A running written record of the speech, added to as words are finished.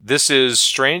This is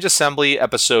Strange Assembly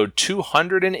episode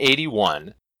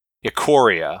 281,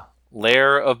 Ikoria,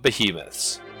 Lair of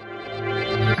Behemoths.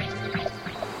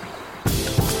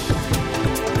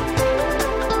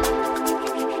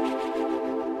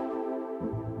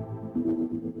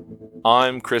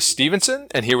 I'm Chris Stevenson,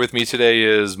 and here with me today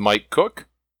is Mike Cook.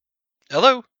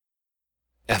 Hello.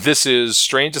 And this is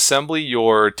Strange Assembly,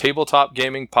 your tabletop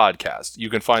gaming podcast. You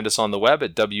can find us on the web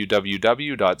at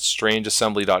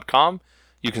www.strangeassembly.com.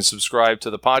 You can subscribe to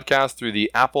the podcast through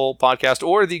the Apple Podcast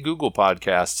or the Google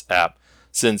Podcasts app,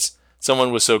 since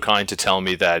someone was so kind to tell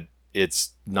me that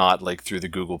it's not like through the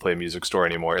Google Play Music Store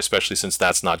anymore, especially since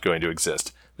that's not going to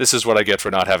exist. This is what I get for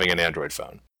not having an Android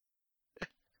phone.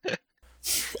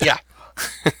 Yeah.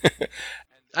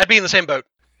 I'd be in the same boat.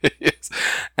 Yes.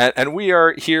 And we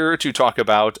are here to talk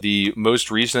about the most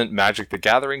recent Magic the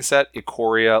Gathering set,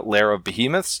 Ikoria, Lair of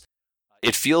Behemoths.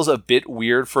 It feels a bit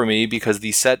weird for me because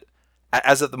the set,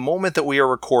 as at the moment that we are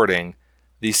recording,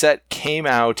 the set came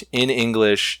out in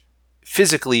English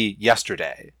physically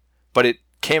yesterday, but it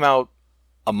came out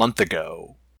a month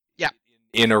ago. Yeah.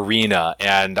 In Arena,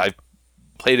 and I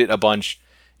played it a bunch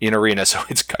in Arena, so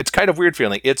it's kind of weird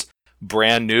feeling. It's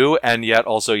brand new and yet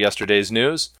also yesterday's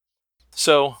news.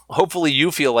 So hopefully you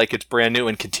feel like it's brand new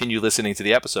and continue listening to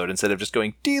the episode instead of just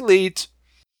going delete.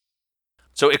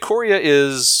 So Ikoria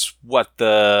is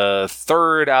the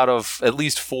third out of at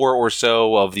least 4 or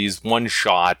so of these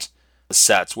one-shot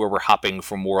sets where we're hopping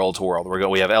from world to world.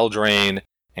 We have Eldraine,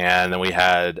 and then we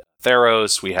had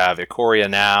Theros, we have Ikoria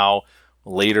now.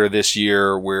 Later this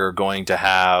year we're going to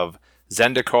have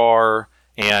Zendikar,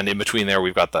 and in between there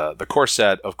we've got the core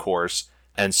set, of course.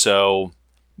 And so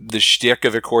the shtick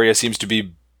of Ikoria seems to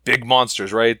be big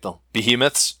monsters, right? The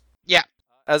behemoths? Yeah.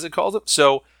 As it calls it.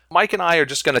 So Mike and I are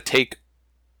just going to take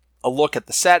a look at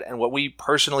the set and what we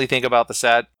personally think about the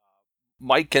set.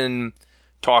 Mike can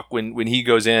talk when he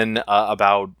goes in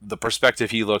about the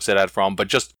perspective he looks at it from, but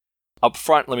just up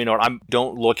front, let me know, I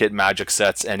don't look at Magic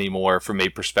sets anymore from a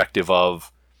perspective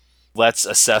of let's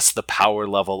assess the power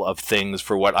level of things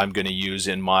for what I'm going to use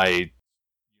in my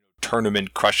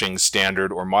tournament-crushing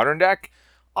standard or modern deck.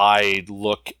 I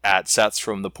look at sets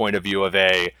from the point of view of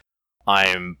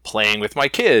I'm playing with my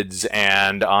kids,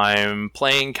 and I'm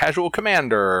playing Casual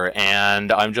Commander,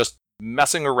 and I'm just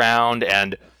messing around,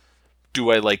 and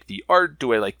do I like the art?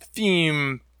 Do I like the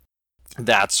theme?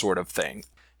 That sort of thing.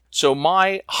 So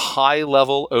my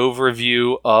high-level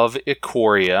overview of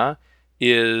Ikoria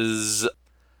is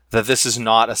that this is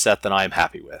not a set that I'm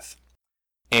happy with.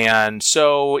 And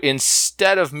so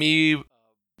instead of me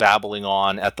babbling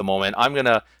on at the moment, I'm going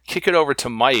to kick it over to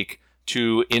Mike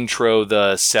to intro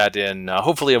the set in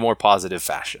hopefully a more positive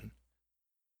fashion.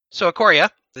 So Ikoria,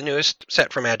 the newest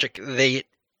set from Magic,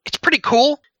 it's pretty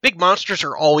cool. Big monsters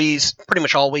are pretty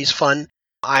much always fun.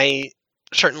 I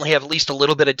certainly have at least a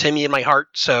little bit of Timmy in my heart,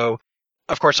 so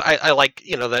of course I like,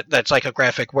 that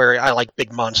psychographic where I like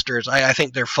big monsters. I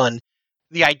think they're fun.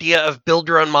 The idea of build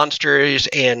your own monsters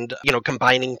and,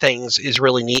 combining things is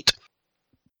really neat.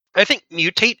 I think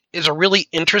Mutate is a really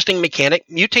interesting mechanic.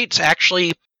 Mutate's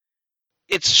actually,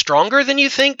 it's stronger than you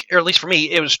think, or at least for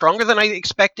me, it was stronger than I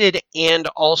expected, and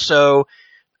also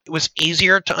it was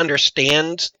easier to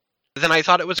understand than I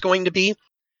thought it was going to be.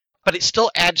 But it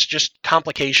still adds just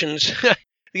complications,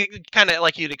 kind of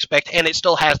like you'd expect, and it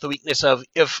still has the weakness of,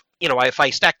 if I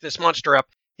stack this monster up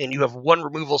and you have one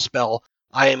removal spell,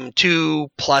 I'm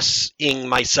 2+ing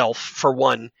myself for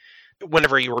 1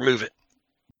 whenever you remove it.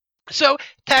 So,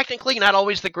 technically, not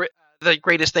always the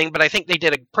greatest thing, but I think they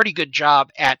did a pretty good job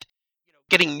at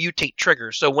getting mutate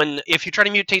triggers. So if you try to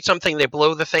mutate something, they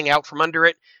blow the thing out from under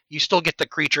it, you still get the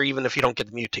creature even if you don't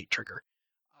get the mutate trigger.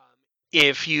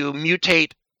 If you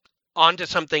mutate onto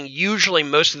something, usually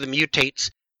most of the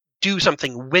mutates do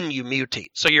something when you mutate.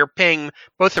 So you're paying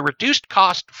both a reduced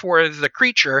cost for the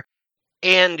creature,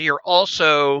 and you're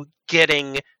also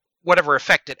getting whatever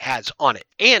effect it has on it,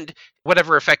 and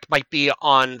whatever effect might be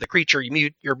on the creature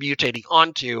you're mutating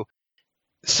onto,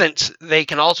 since they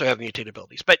can also have mutate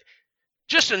abilities. But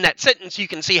just in that sentence, you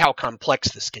can see how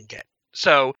complex this can get.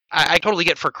 So I totally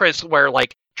get for Chris, where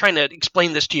trying to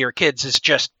explain this to your kids is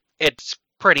it's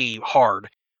pretty hard.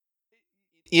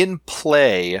 In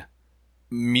play,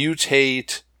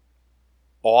 mutate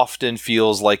often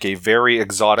feels like a very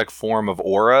exotic form of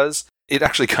auras. It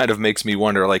actually kind of makes me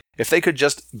wonder, if they could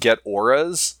just get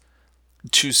auras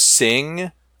to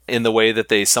sing in the way that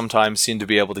they sometimes seem to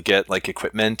be able to get,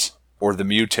 equipment or the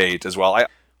mutate as well.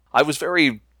 I was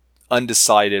very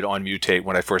undecided on mutate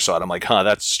when I first saw it. I'm like,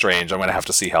 that's strange. I'm going to have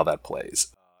to see how that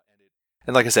plays.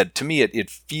 And like I said, to me, it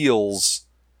feels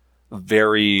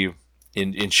very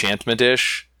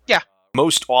enchantment-ish. Yeah.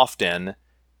 most often,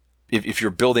 if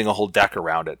you're building a whole deck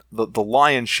around it, the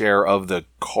lion's share of the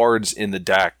cards in the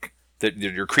deck, that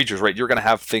your creatures, right, you're going to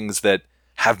have things that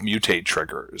have mutate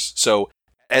triggers. So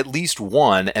at least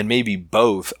one, and maybe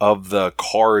both, of the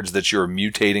cards that you're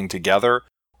mutating together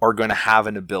are going to have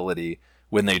an ability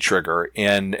when they trigger.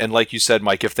 And like you said,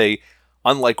 Mike, if they,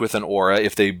 unlike with an aura,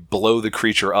 if they blow the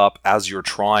creature up as you're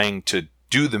trying to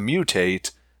do the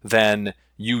mutate, then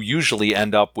you usually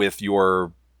end up with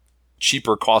your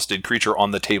cheaper costed creature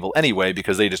on the table anyway,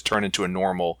 because they just turn into a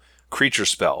normal creature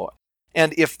spell.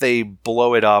 And if they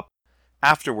blow it up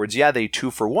afterwards, yeah, they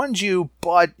 2-for-1'd you,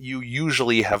 but you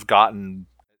usually have gotten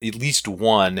at least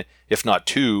one, if not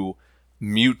two,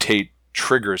 mutate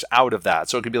triggers out of that.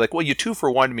 So it could be like, well, you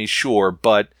 2-for-1'd me, sure,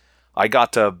 but I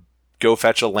got to go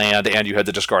fetch a land and you had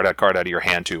to discard that card out of your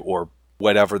hand too, or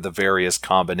whatever the various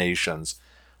combinations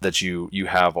that you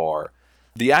have are.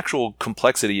 The actual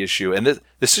complexity issue, and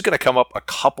this is going to come up a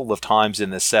couple of times in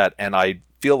this set, and I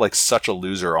feel like such a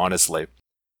loser, honestly.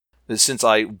 Since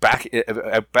I, back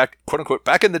quote unquote,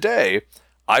 back in the day,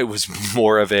 I was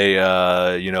more of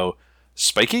a,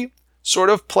 spiky sort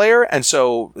of player, and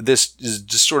so this is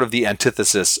just sort of the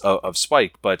antithesis of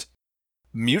Spike, but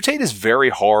mutate is very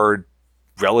hard,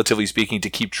 relatively speaking, to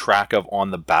keep track of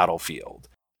on the battlefield.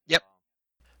 Yep.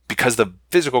 Because the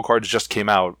physical cards just came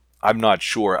out, I'm not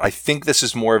sure. I think this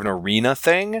is more of an arena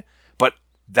thing, but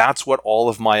that's what all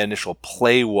of my initial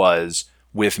play was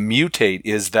with mutate,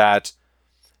 is that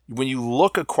when you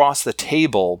look across the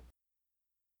table,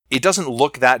 it doesn't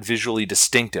look that visually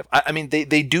distinctive. I mean,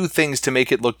 they do things to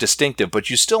make it look distinctive, but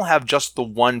you still have just the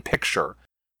one picture.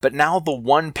 But now the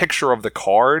one picture of the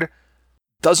card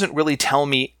doesn't really tell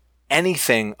me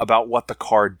anything about what the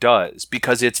card does,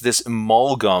 because it's this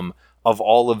amalgam of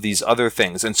all of these other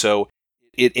things. And so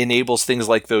it enables things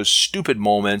like those stupid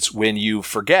moments when you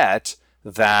forget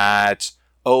that,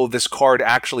 oh, this card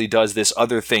actually does this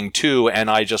other thing too, and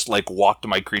I just walked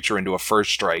my creature into a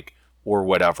first strike or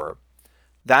whatever.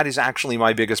 That is actually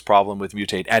my biggest problem with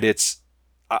mutate, and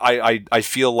I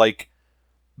feel like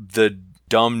the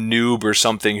dumb noob or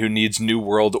something who needs New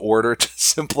World Order to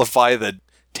simplify the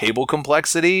table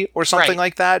complexity or something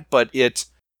like that, but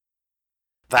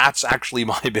that's actually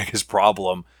my biggest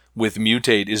problem with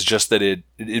mutate, is just that it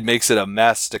makes it a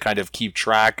mess to kind of keep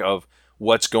track of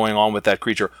what's going on with that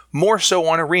creature. More so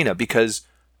on arena, because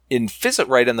in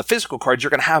in the physical cards,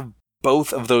 you're going to have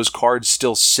both of those cards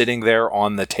still sitting there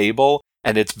on the table,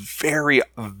 and it's very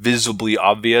visibly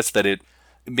obvious that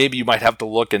maybe you might have to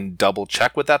look and double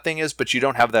check what that thing is, but you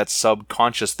don't have that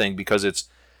subconscious thing, because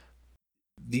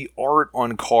the art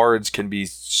on cards can be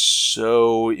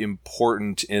so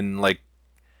important in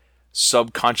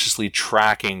subconsciously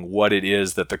tracking what it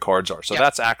is that the cards are. So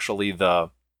that's actually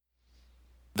the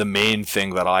main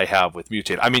thing that I have with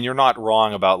mutate. I mean, you're not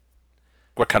wrong about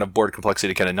what kind of board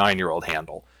complexity can a 9-year-old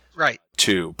handle. Right.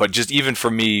 Too. But just even for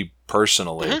me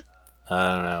personally,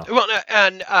 I don't know. Well,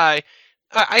 and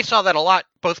I saw that a lot,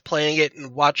 both playing it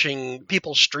and watching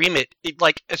people stream it.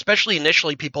 Especially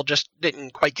initially, people just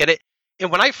didn't quite get it.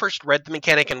 And when I first read the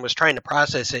mechanic and was trying to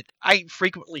process it, I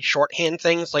frequently shorthand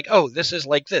things like, oh, this is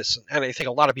like this. And I think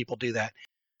a lot of people do that.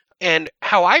 And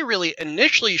how I really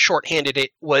initially shorthanded it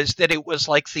was that it was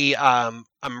like the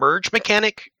emerge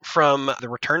mechanic from the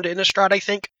Return to Innistrad, I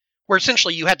think, where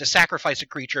essentially you had to sacrifice a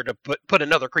creature to put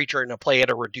another creature into play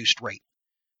at a reduced rate.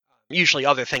 Usually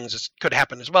other things could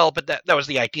happen as well, but that was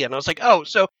the idea. And I was like, oh,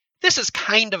 so this is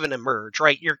kind of an emerge,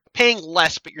 right? You're paying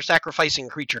less, but you're sacrificing a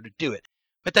creature to do it.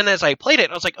 But then as I played it,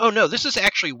 I was like, oh no, this is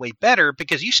actually way better,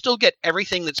 because you still get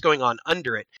everything that's going on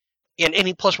under it. And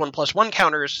any +1/+1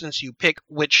 counters, since you pick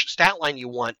which stat line you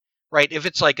want, right? If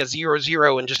it's like a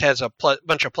 0/0 and just has a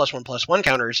bunch of +1/+1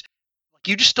 counters,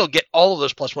 you just still get all of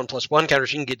those +1/+1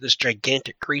 counters. You can get this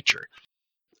gigantic creature.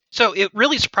 So it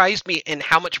really surprised me in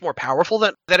how much more powerful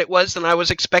that it was than I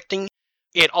was expecting.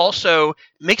 It also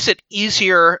makes it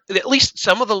easier. At least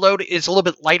some of the load is a little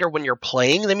bit lighter when you're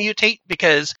playing the mutate,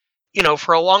 because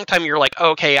for a long time, you're like,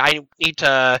 okay, I need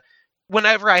to,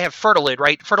 whenever I have Fertilid,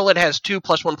 right? Fertilid has 2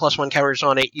 +1/+1 counters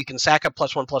on it. You can sack a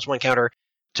 +1/+1 counter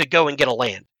to go and get a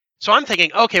land. So I'm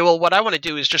thinking, okay, well, what I want to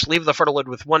do is just leave the Fertilid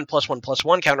with 1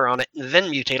 +1/+1 counter on it and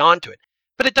then mutate onto it.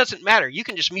 But it doesn't matter. You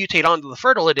can just mutate onto the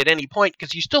Fertilid at any point,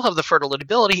 because you still have the Fertilid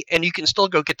ability, and you can still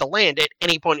go get the land at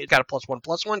any point. It's got a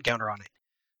 +1/+1 counter on it.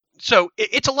 So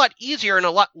it's a lot easier and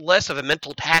a lot less of a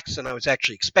mental tax than I was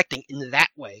actually expecting in that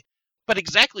way. But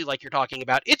exactly like you're talking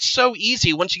about, it's so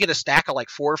easy once you get a stack of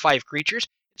 4 or 5 creatures,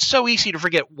 it's so easy to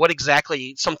forget what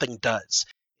exactly something does.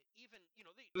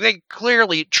 They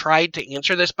clearly tried to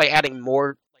answer this by adding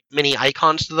more mini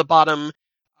icons to the bottom.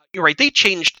 you're right, they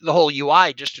changed the whole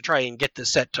UI just to try and get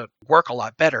this set to work a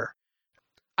lot better.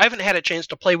 I haven't had a chance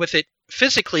to play with it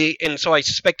physically, and so I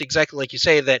suspect exactly like you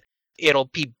say that it'll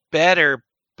be better,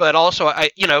 but also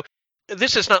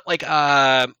this is not like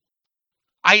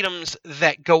items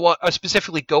that go on,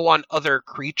 specifically go on other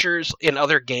creatures in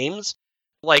other games.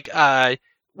 Like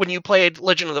when you played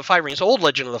Legend of the Five Rings, old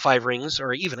Legend of the Five Rings,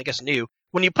 or even I guess new,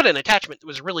 when you put an attachment that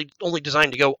was really only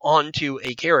designed to go onto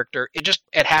a character, it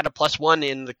had a +1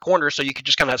 in the corner, so you could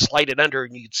just kind of slide it under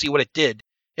and you could see what it did.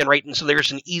 And so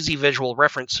there's an easy visual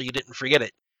reference, so you didn't forget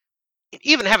it.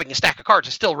 Even having a stack of cards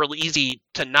is still really easy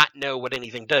to not know what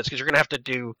anything does, because you're going to have to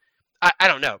do, I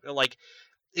don't know, like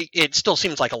it still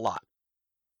seems like a lot.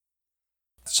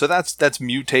 So that's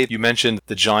Mutate. You mentioned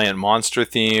the giant monster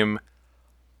theme.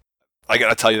 I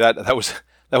gotta tell you that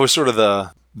was sort of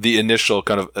the initial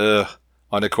kind of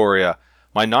on Ikoria.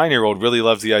 My 9-year-old really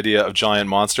loves the idea of giant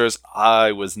monsters.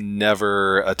 I was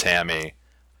never a Tammy.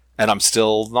 And I'm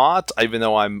still not, even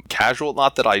though I'm casual.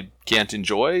 Not that I can't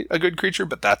enjoy a good creature,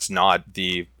 but that's not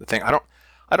the thing. I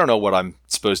don't know what I'm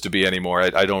supposed to be anymore.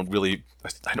 I don't really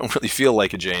feel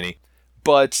like a Janie.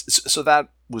 But so that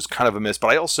was kind of a miss.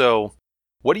 But I also,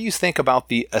 what do you think about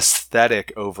the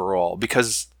aesthetic overall?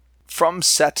 Because from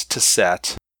set to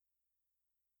set,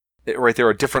 right, there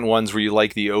are different ones where you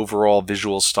like the overall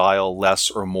visual style less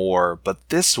or more. But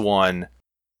this one,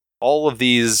 all of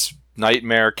these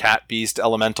nightmare, cat, beast,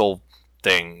 elemental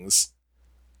things,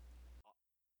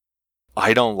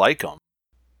 I don't like them.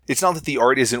 It's not that the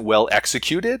art isn't well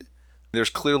executed. There's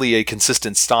clearly a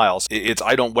consistent style.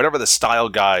 Whatever the style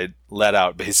guide let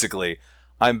out, basically,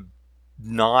 I'm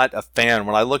not a fan.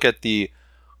 When I look at the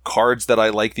cards that I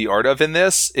like the art of in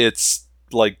this, it's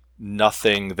like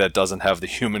nothing that doesn't have the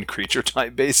human creature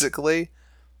type, basically.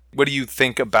 What do you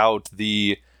think about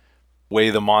the way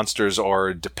the monsters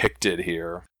are depicted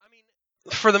here?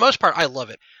 For the most part, I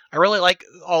love it. I really like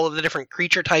all of the different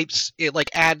creature types. It like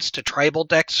adds to tribal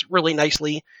decks really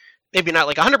nicely. Maybe not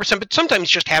like 100%, but sometimes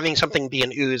just having something be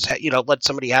an ooze, let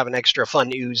somebody have an extra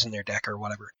fun ooze in their deck or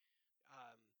whatever.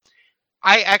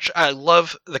 I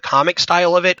love the comic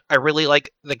style of it. I really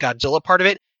like the Godzilla part of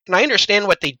it. And I understand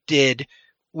what they did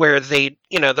where they're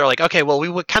like, okay, well, we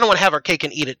would kind of want to have our cake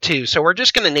and eat it too. So we're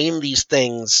just going to name these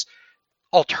things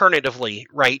alternatively,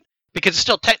 right? Because it's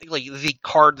still technically the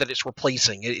card that it's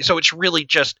replacing. So it's really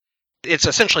it's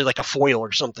essentially like a foil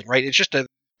or something, right? It's just a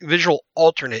visual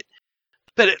alternate.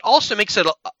 But it also makes it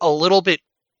a little bit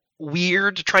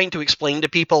weird trying to explain to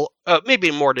people, maybe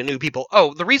more to new people,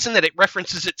 the reason that it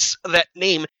references that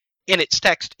name in its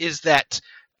text is that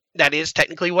is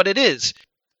technically what it is.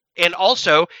 And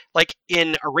also, like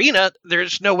in Arena,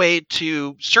 there's no way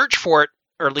to search for it,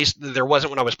 or at least there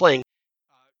wasn't when I was playing,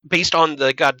 based on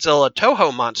the Godzilla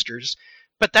Toho monsters,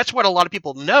 but that's what a lot of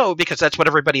people know because that's what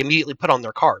everybody immediately put on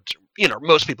their cards.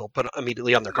 Most people put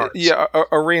immediately on their cards. Yeah,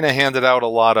 Arena handed out a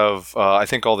lot of, I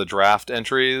think, all the draft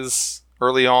entries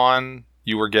early on.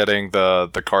 You were getting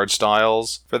the card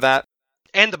styles for that.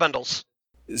 And the bundles.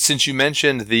 Since you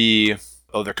mentioned their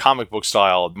comic book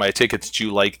style, my take it that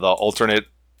you like the alternate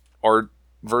art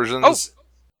versions?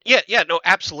 Yeah, no,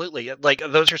 absolutely. Like,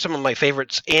 those are some of my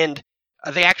favorites, and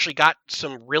they actually got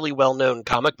some really well-known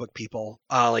comic book people,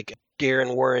 like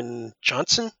Darren Warren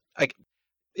Johnson.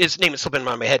 His name is slipping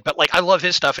in my head, but like I love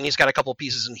his stuff, and he's got a couple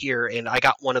pieces in here, and I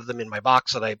got one of them in my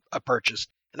box that I purchased,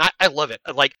 and I love it.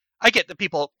 Like, I get that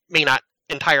people may not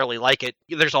entirely like it.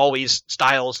 There's always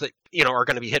styles that are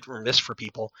going to be hit or miss for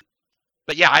people,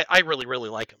 but yeah, I really, really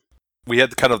like them. We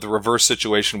had kind of the reverse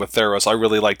situation with Theros. I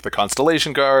really liked the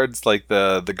constellation cards, like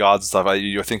the gods stuff.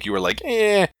 I think you were like,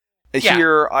 eh. Yeah.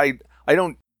 Here, I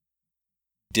don't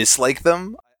dislike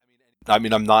them. I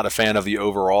mean, I'm not a fan of the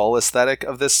overall aesthetic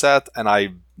of this set, and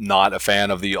I'm not a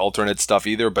fan of the alternate stuff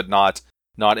either, but not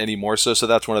any more so. So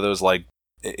that's one of those, like,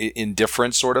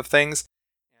 indifferent sort of things.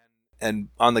 And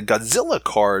on the Godzilla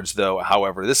cards, though,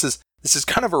 however, this is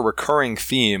kind of a recurring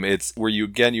theme. It's where you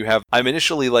have, I'm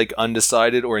initially like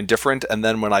undecided or indifferent, and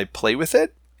then when I play with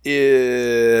it,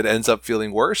 it ends up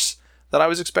feeling worse than I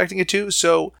was expecting it to.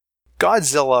 So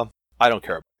Godzilla, I don't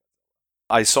care about.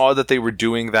 I saw that they were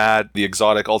doing that, the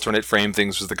exotic alternate frame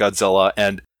things with the Godzilla,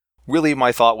 and really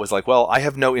my thought was like, well, I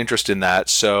have no interest in that,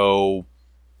 so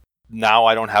now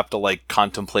I don't have to like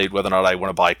contemplate whether or not I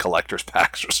want to buy collector's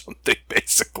packs or something,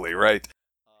 basically, right?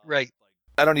 Right.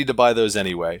 I don't need to buy those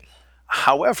anyway.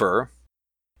 However,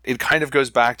 it kind of goes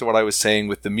back to what I was saying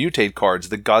with the Mutate cards.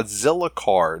 The Godzilla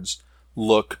cards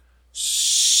look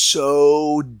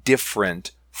so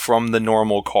different from the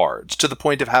normal cards, to the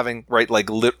point of having, right, like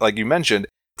you mentioned,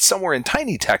 somewhere in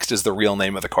tiny text is the real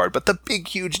name of the card, but the big,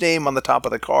 huge name on the top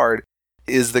of the card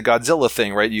is the Godzilla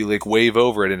thing, right? You like wave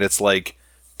over it and it's like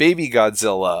baby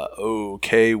Godzilla.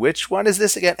 Okay, which one is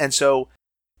this again? And so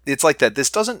it's like that. This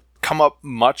doesn't come up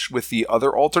much with the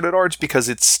other alternate arts because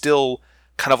it's still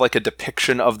kind of like a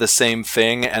depiction of the same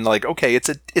thing. And like, okay,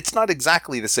 it's not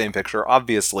exactly the same picture,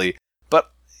 obviously,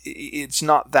 but it's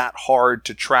not that hard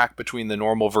to track between the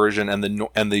normal version and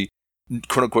the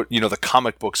quote unquote, the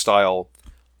comic book style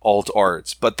alt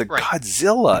arts. But the Right.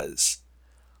 Godzillas,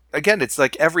 again, it's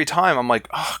like every time I'm like,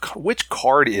 oh, God, which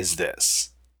card is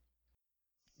this?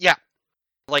 Yeah.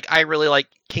 Like, I really like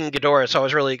King Ghidorah, so I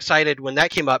was really excited when that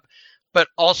came up. But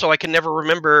also, I can never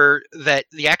remember that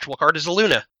the actual card is a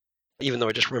Luna, even though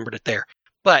I just remembered it there.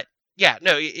 But, yeah,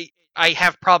 no, I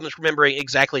have problems remembering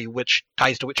exactly which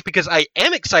ties to which, because I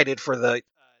am excited for the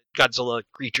Godzilla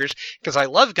creatures, because I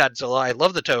love Godzilla, I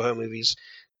love the Toho movies.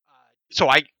 So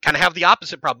I kind of have the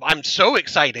opposite problem. I'm so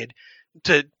excited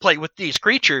to play with these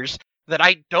creatures that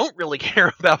I don't really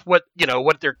care about what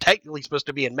they're technically supposed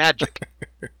to be in Magic.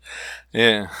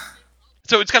 Yeah.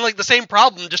 So it's kind of like the same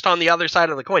problem, just on the other side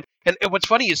of the coin. And what's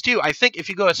funny is, too, I think if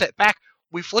you go a step back,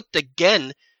 we flipped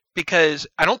again, because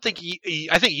I think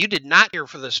you did not hear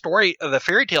for the story of the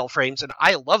fairy tale frames, and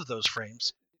I love those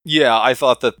frames. Yeah, I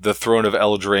thought that the Throne of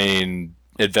Eldraine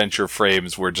adventure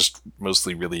frames were just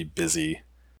mostly really busy.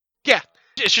 Yeah,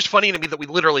 it's just funny to me that we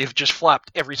literally have just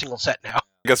flopped every single set now.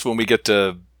 I guess when we get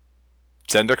to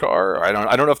Zendikar, I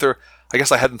don't know if they're. I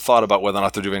guess I hadn't thought about whether or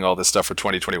not they're doing all this stuff for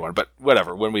 2021, but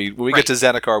whatever. When we Right. get to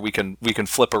Zendikar, we can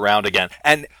flip around again.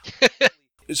 And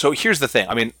so here's the thing.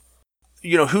 I mean,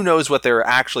 who knows what they're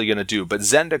actually going to do? But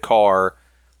Zendikar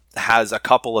has a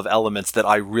couple of elements that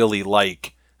I really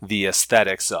like the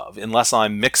aesthetics of, unless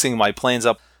I'm mixing my planes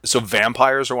up. So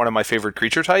vampires are one of my favorite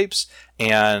creature types,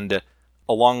 and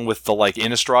along with the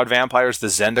Innistrad vampires, the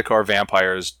Zendikar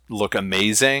vampires look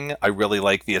amazing. I really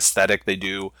like the aesthetic they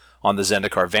do on the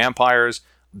Zendikar vampires.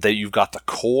 That you've got the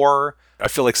core. I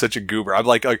feel like such a goober. I'm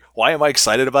like, why am I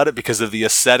excited about it? Because of the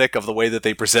aesthetic of the way that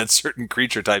they present certain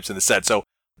creature types in the set. So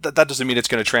that doesn't mean it's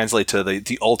going to translate to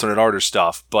the alternate art or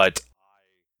stuff, but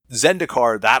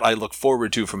Zendikar, that I look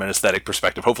forward to from an aesthetic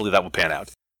perspective. Hopefully that will pan out.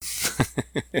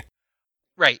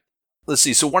 Right. Let's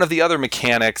see. So one of the other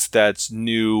mechanics that's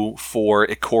new for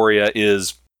Ikoria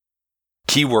is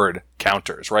keyword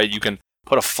counters, right? You can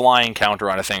put a flying counter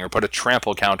on a thing or put a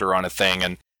trample counter on a thing,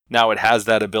 and now it has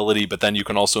that ability, but then you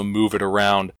can also move it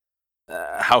around.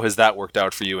 How has that worked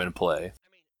out for you in play?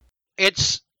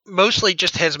 It's mostly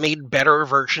just has made better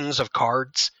versions of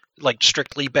cards, like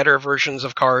strictly better versions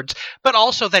of cards, but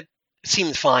also that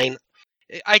seems fine.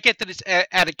 I get that it's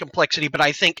added complexity, but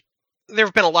I think there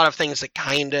have been a lot of things that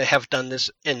kind of have done this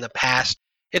in the past.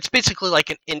 It's basically like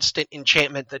an instant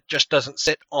enchantment that just doesn't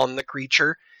sit on the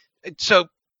creature. So,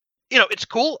 it's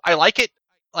cool. I like it.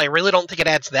 I really don't think it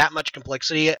adds that much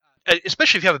complexity,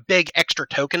 especially if you have a big extra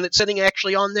token that's sitting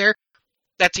actually on there.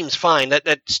 That seems fine.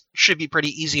 That should be pretty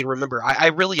easy to remember. I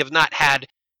really have not had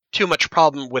too much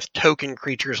problem with token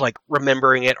creatures, like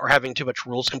remembering it or having too much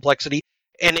rules complexity.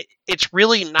 And it's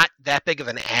really not that big of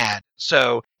an add.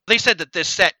 So they said that this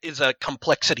set is a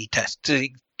complexity test to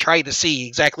try to see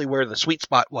exactly where the sweet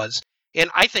spot was. And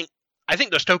I think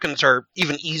those tokens are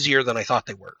even easier than I thought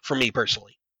they were, for me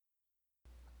personally.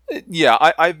 Yeah,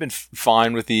 I've been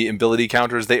fine with the ability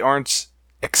counters. They aren't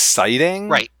exciting.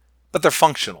 Right. But they're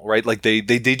functional, right? Like they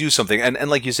do something. And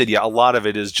like you said, yeah, a lot of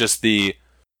it is just it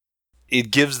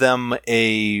gives them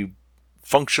a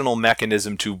functional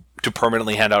mechanism to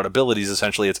permanently hand out abilities.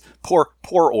 Essentially, it's poor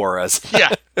auras.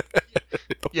 Yeah.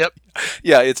 Yep.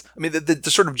 Yeah, the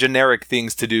sort of generic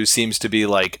things to do seems to be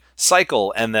like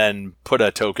cycle and then put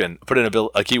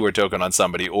a keyword token on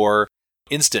somebody, or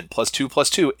instant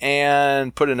 +2/+2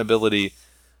 and put an ability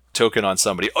token on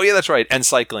somebody. Oh yeah, that's right. And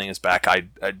cycling is back.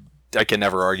 I can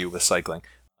never argue with cycling.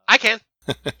 I can.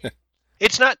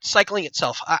 It's not cycling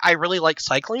itself. I really like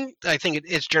cycling. I think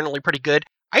it's generally pretty good.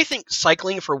 I think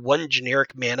cycling for one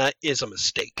generic mana is a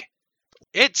mistake.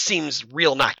 It seems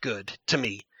real not good to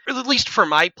me, or at least for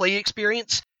my play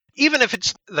experience. Even if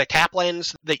it's the tap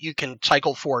lands that you can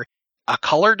cycle for a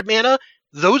colored mana,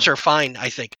 those are fine, I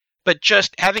think. But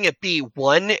just having it be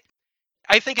one,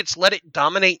 I think it's let it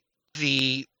dominate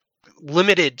the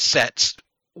limited sets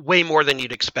way more than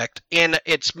you'd expect. And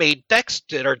it's made decks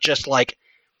that are just like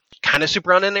kind of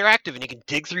super uninteractive, and you can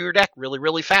dig through your deck really,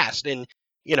 really fast. And,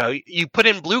 you put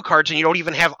in blue cards and you don't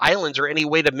even have islands or any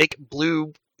way to make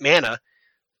blue mana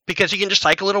because you can just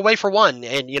cycle it away for one,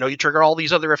 and, you trigger all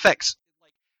these other effects.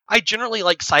 I generally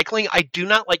like cycling. I do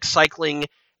not like cycling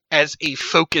as a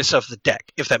focus of the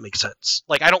deck, if that makes sense.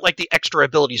 Like, I don't like the extra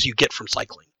abilities you get from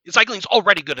cycling. Cycling's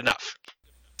already good enough.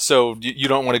 So you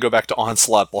don't want to go back to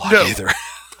Onslaught block either.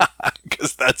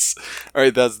 Because that's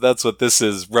what this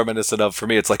is reminiscent of for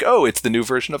me. It's like, oh, it's the new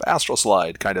version of Astral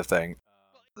Slide kind of thing.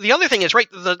 The other thing is, right,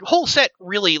 the whole set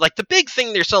really, like, the big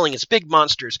thing they're selling is big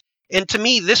monsters. And to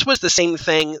me, this was the same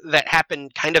thing that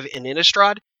happened kind of in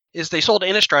Innistrad, is they sold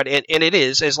Innistrad, and it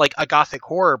is, as like a gothic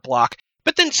horror block.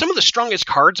 But then some of the strongest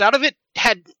cards out of it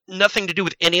had nothing to do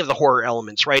with any of the horror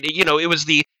elements, right? It was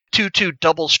the 2/2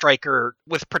 double striker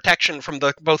with protection from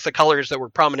both the colors that were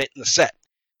prominent in the set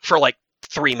for like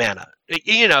 3 mana.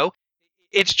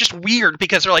 It's just weird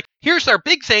because they're like, here's our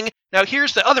big thing, now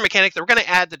here's the other mechanic that we're going to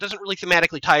add that doesn't really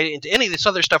thematically tie into any of this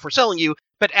other stuff we're selling you,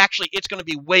 but actually it's going to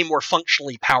be way more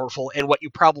functionally powerful and what you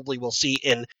probably will see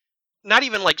in not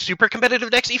even like super competitive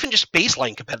decks, even just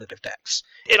baseline competitive decks.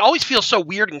 It always feels so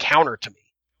weird and counter to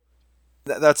me.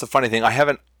 That's a funny thing.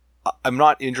 I'm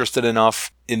not interested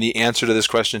enough in the answer to this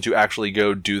question to actually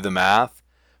go do the math,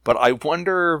 but I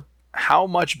wonder how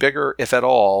much bigger, if at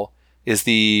all, is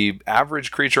the average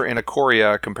creature in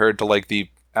Ikoria compared to like the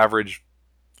average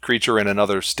creature in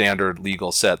another standard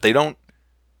legal set.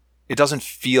 It doesn't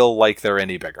feel like they're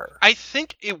any bigger. I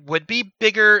think it would be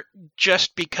bigger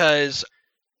just because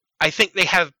I think they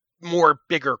have more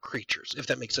bigger creatures, if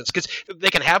that makes sense. Because they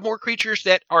can have more creatures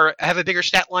that have a bigger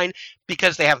stat line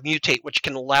because they have Mutate, which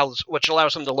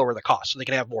allows them to lower the cost, so they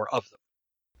can have more of them.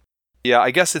 Yeah, I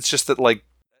guess it's just that, like,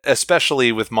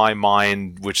 especially with my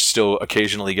mind, which still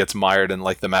occasionally gets mired in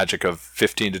like the magic of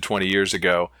 15 to 20 years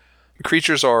ago,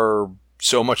 creatures are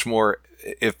so much more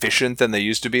efficient than they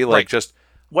used to be. Like, just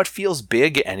what feels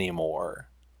big anymore?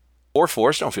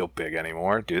 4/4s don't feel big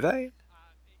anymore, do they?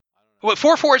 What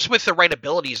 4/4s with the right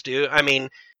abilities do. I mean,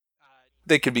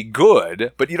 they could be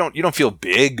good, but you don't feel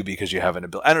big because you have an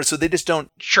ability. I don't know. So they just don't.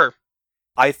 Sure.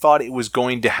 I thought it was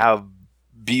going to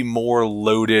be more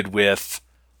loaded with,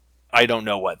 I don't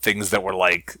know what, things that were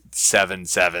like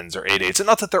 7/7s or 8/8s. And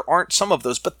not that there aren't some of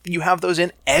those, but you have those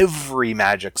in every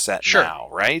Magic set now,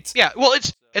 right? Yeah, well,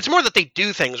 it's more that they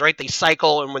do things, right? They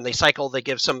cycle, and when they cycle, they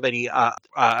give somebody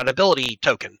an ability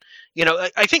token.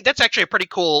 I think that's actually a pretty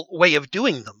cool way of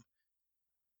doing them.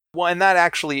 Well, and that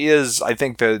actually is, I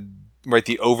think, the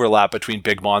overlap between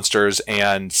big monsters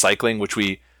and cycling, which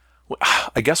if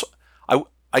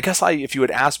you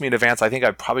had asked me in advance, I think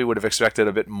I probably would have expected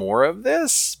a bit more of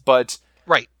this. But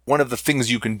one of the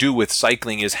things you can do with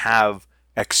cycling is have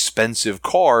expensive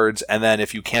cards, and then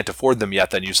if you can't afford them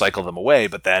yet, then you cycle them away.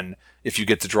 But then if you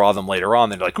get to draw them later on,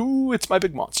 then you're like, ooh, it's my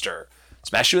big monster.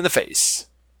 Smash you in the face.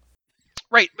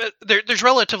 Right, but there's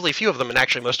relatively few of them, and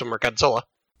actually most of them are Godzilla.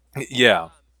 Yeah.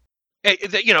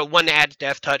 One adds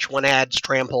Death Touch, one adds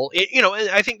Trample.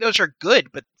 I think those are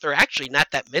good, but there are actually not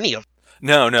that many of them.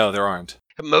 No, there aren't.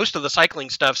 Most of the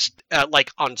cycling stuff's like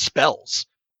on spells.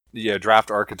 Yeah, draft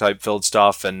archetype filled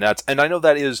stuff, and I know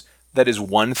that is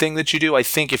one thing that you do. I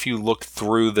think if you look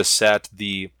through the set,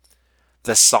 the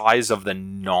size of the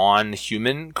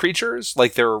non-human creatures,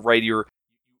 like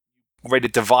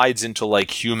it divides into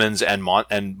like humans and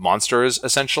monsters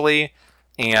essentially,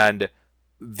 and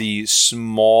the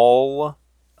small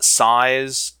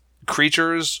size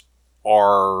creatures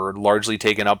are largely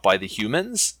taken up by the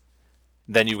humans.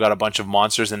 Then you've got a bunch of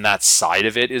monsters, and that side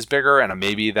of it is bigger, and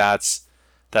maybe that's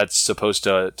supposed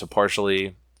to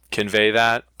partially convey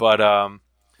that. But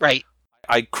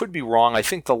I could be wrong. I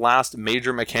think the last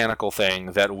major mechanical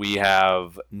thing that we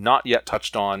have not yet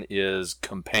touched on is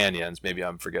companions. Maybe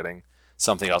I'm forgetting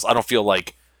something else. I don't feel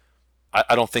like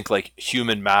I don't think like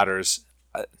human matters.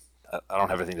 I don't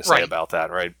have anything to say about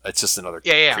that, right? It's just another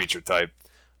creature type.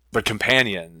 But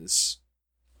companions,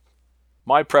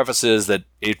 my preface is that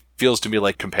it feels to me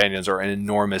like companions are an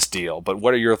enormous deal. But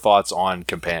what are your thoughts on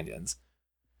companions?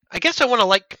 I guess I want to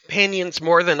like companions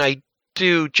more than I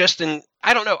do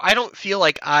I don't know. I don't feel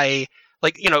like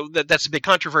that's a big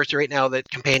controversy right now, that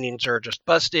companions are just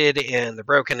busted and they're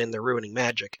broken and they're ruining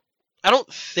Magic. I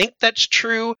don't think that's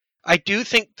true. I do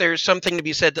think there's something to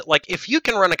be said that, like, if you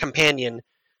can run a companion,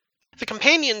 the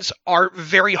companions are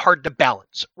very hard to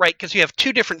balance, right? Because you have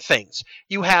two different things.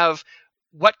 You have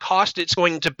what cost it's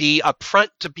going to be up front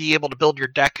to be able to build your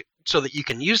deck so that you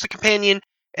can use the companion,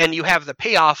 and you have the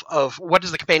payoff of what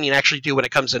does the companion actually do when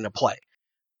it comes into play.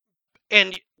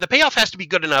 And the payoff has to be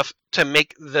good enough to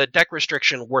make the deck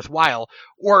restriction worthwhile,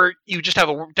 or you just have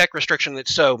a deck restriction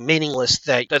that's so meaningless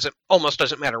that almost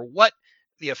doesn't matter what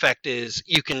the effect is.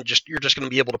 You're just going to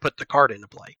be able to put the card into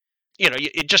play.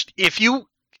 If you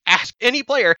ask any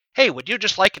player, hey, would you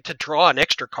just like it to draw an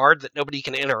extra card that nobody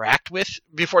can interact with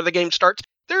before the game starts?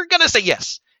 They're going to say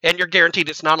yes. And you're guaranteed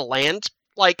it's not a land.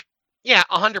 Like, yeah,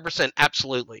 100%,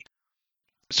 absolutely.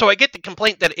 So I get the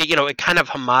complaint that it kind of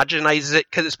homogenizes it,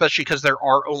 especially because there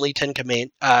are only 10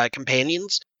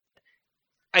 companions.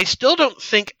 I still don't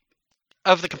think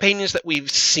of the companions that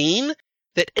we've seen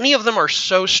that any of them are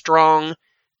so strong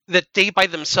that they by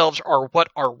themselves are what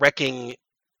are wrecking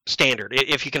standard,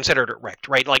 if you consider it wrecked,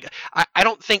 right? Like, I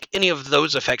don't think any of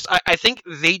those effects, I think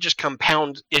they just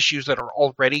compound issues that are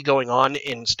already going on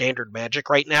in standard Magic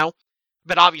right now.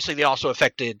 But obviously they also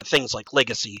affected things like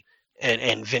Legacy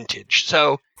and Vintage.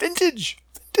 So Vintage.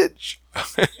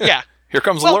 Yeah. Here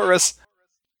comes Loris.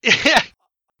 Yeah.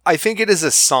 I think it is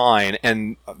a sign,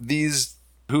 and these,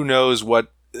 who knows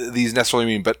what these necessarily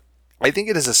mean, but I think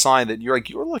it is a sign that you're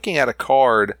looking at a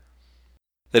card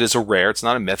that is a rare. It's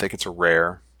not a mythic, it's a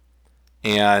rare.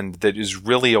 And that is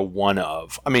really a one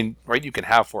of. I mean, right, you can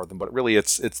have 4 of them, but really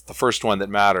it's the first one that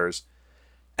matters.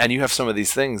 And you have some of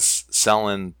these things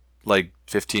selling like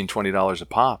 $15, $20 a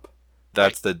pop.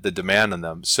 That's right. the demand on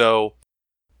them. So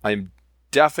I'm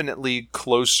definitely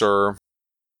closer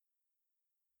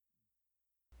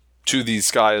to the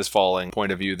sky is falling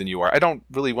point of view than you are. I don't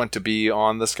really want to be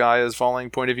on the sky is falling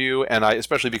point of view, and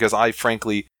especially because I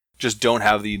frankly just don't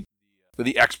have the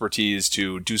expertise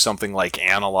to do something like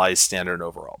analyze standard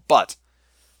overall. But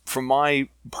from my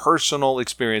personal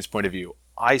experience point of view,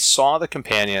 I saw the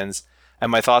companions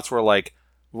and my thoughts were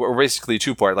basically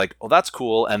 2-part. Like, oh, that's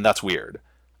cool and that's weird.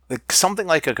 Like, something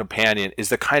like a companion is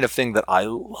the kind of thing that I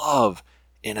love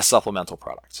in a supplemental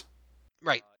product.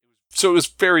 Right. So it was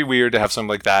very weird to have something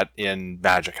like that in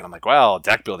Magic. And I'm like, well,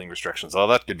 deck building restrictions. Oh,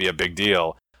 that could be a big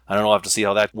deal. I don't know. I'll have to see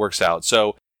how that works out.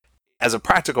 So as a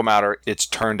practical matter, it's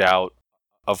turned out,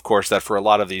 of course, that for a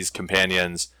lot of these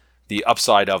companions, the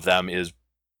upside of them is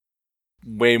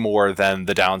way more than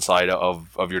the downside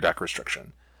of your deck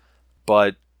restriction.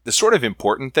 But the sort of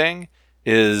important thing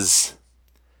is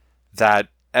that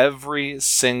every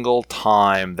single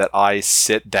time that I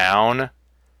sit down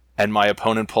and my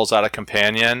opponent pulls out a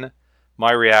companion,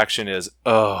 my reaction is,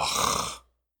 ugh.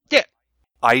 Yeah.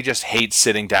 I just hate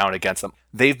sitting down against them.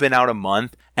 They've been out a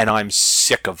month, and I'm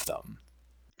sick of them.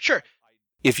 Sure.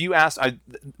 If you ask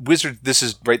Wizards, this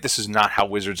is not how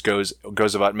Wizards goes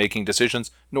about making decisions,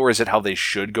 nor is it how they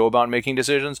should go about making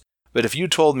decisions. But if you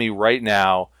told me right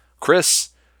now, Chris,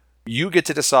 you get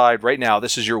to decide right now,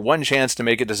 this is your one chance to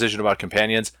make a decision about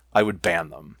companions, I would ban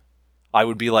them. I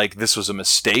would be like, this was a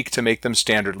mistake to make them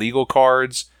standard legal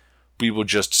cards. We will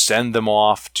just send them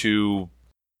off to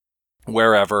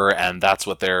wherever, and that's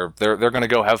what they're going to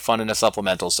go have fun in a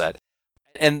supplemental set.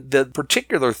 And the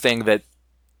particular thing that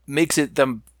makes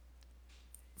them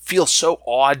feel so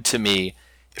odd to me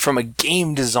from a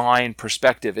game design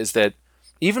perspective is that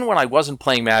even when I wasn't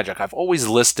playing Magic, I've always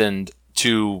listened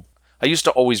to, I used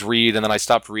to always read, and then I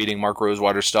stopped reading Mark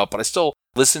Rosewater stuff, but I still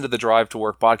listen to the Drive to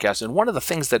Work podcast. And one of the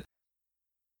things that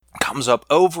comes up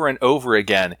over and over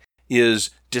again is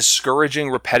discouraging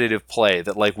repetitive play.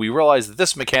 That, like, we realized that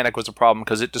this mechanic was a problem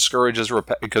because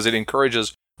it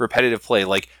encourages repetitive play.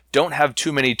 Like, don't have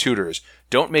too many tutors.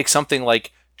 Don't make something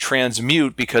like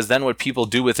transmute, because then what people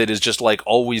do with it is just like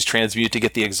always transmute to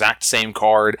get the exact same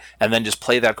card and then just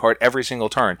play that card every single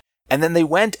turn. And then they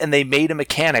went and they made a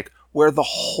mechanic where the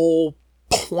whole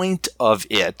point of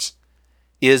it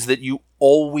is that you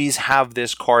always have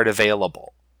this card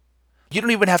available. You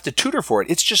don't even have to tutor for it.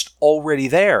 It's just already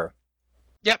there.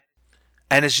 Yep.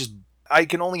 And it's just, I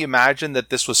can only imagine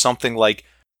that this was something like,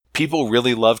 people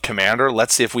really love Commander.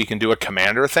 Let's see if we can do a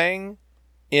Commander thing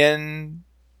in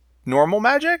normal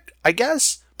Magic, I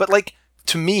guess. But, like,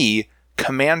 to me,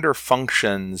 Commander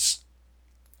functions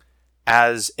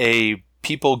as a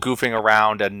people goofing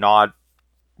around and not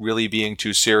really being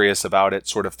too serious about it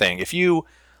sort of thing. If you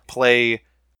play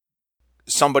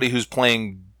somebody who's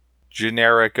playing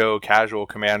generico casual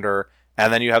Commander,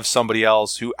 and then you have somebody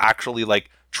else who actually, like,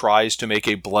 tries to make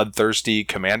a bloodthirsty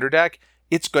Commander deck,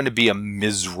 it's going to be a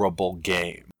miserable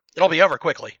game. It'll be over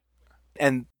quickly.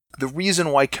 And the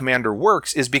reason why Commander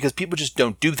works is because people just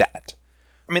don't do that.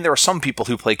 I mean, there are some people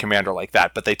who play Commander like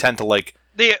that, but they tend to, like,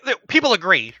 people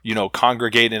agree.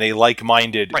 Congregate in a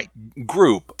like-minded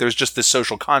group. There's just this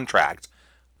social contract,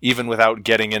 even without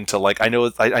getting into, like, I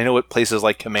know at places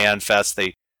like Command Fest,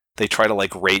 they try to,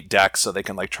 like, rate decks so they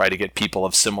can, like, try to get people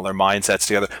of similar mindsets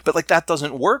together. But, like, that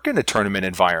doesn't work in a tournament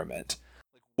environment.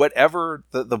 Whatever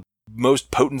the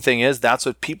most potent thing is, that's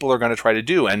what people are going to try to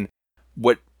do. And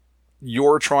what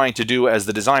you're trying to do as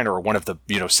the designer, or one of the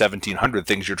 1,700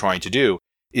 things you're trying to do,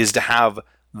 is to have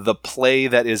the play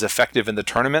that is effective in the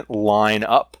tournament line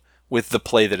up with the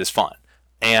play that is fun.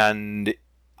 And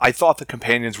I thought the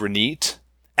companions were neat,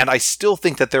 and I still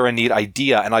think that they're a neat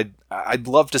idea, and I'd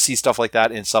love to see stuff like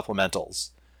that in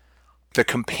supplementals. The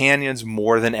companions,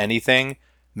 more than anything,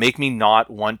 make me not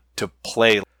want to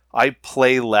play. I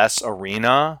play less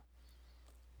Arena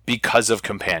because of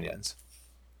companions.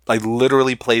 I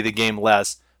literally play the game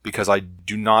less because I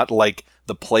do not like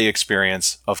the play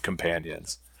experience of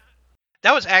companions.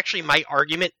 That was actually my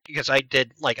argument, because I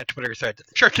did like a Twitter thread that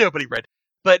I'm sure nobody read.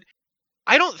 But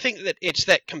I don't think that it's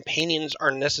that companions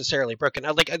are necessarily broken.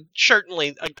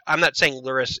 Certainly, I'm not saying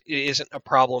Lurrus isn't a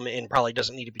problem and probably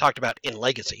doesn't need to be talked about in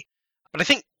Legacy. But I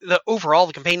think the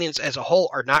companions as a whole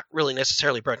are not really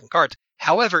necessarily broken cards.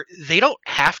 However, they don't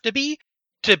have to be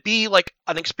like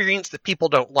an experience that people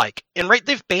don't like. And right,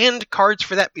 they've banned cards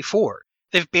for that before.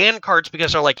 They've banned cards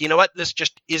because they're like, you know what, this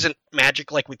just isn't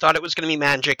Magic like we thought it was going to be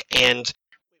Magic, and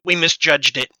we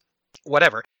misjudged it,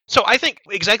 whatever. So I think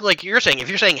exactly like you're saying, if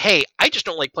you're saying, hey, I just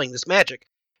don't like playing this Magic,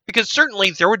 because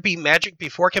certainly there would be Magic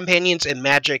before Companions and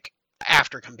Magic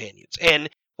after Companions. And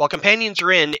while Companions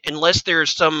are in, unless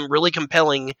there's some really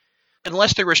compelling,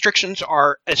 unless the restrictions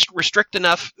are restrict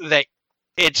enough that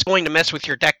it's going to mess with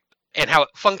your deck and how it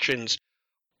functions,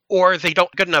 or they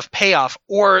don't good enough payoff,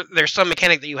 or there's some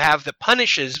mechanic that you have that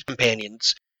punishes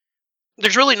companions,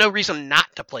 there's really no reason not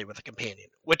to play with a companion,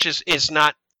 which is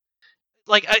not...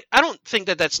 Like, I don't think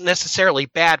that that's necessarily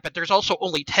bad, but there's also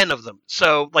only 10 of them.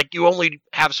 So, like, you only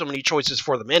have so many choices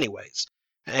for them anyways.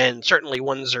 And certainly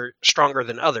ones are stronger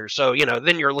than others. So,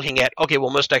 then you're looking at, okay,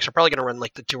 well, most decks are probably going to run,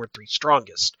 like, the 2 or 3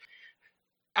 strongest.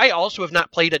 I also have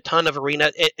not played a ton of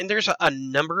Arena, and there's a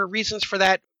number of reasons for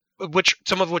that,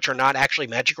 some of which are not actually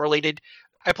Magic related.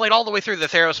 I played all the way through the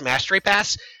Theros Mastery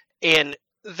Pass, and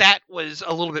that was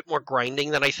a little bit more grinding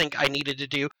than I think I needed to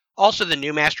do. Also, the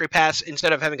new Mastery Pass,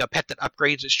 instead of having a pet that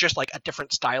upgrades, it's just like a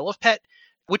different style of pet,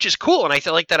 which is cool, and I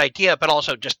like that idea, but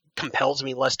also just compels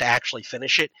me less to actually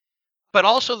finish it. But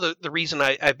also the reason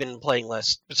I've been playing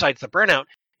less, besides the burnout,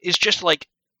 is just like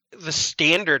the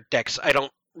standard decks I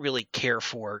don't really care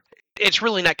for. It's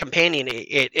really not companion.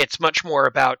 It's much more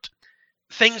about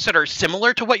things that are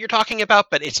similar to what you're talking about,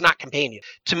 but it's not companion.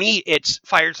 To me, it's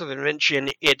Fires of Invention,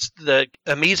 it's the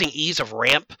amazing ease of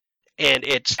ramp, and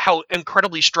it's how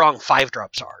incredibly strong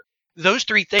 5-drops are. Those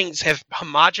 3 things have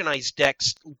homogenized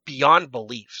decks beyond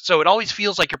belief. So it always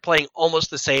feels like you're playing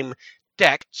almost the same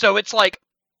deck. So it's like,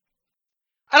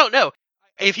 I don't know.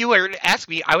 If you were to ask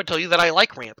me, I would tell you that I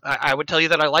like ramp. I would tell you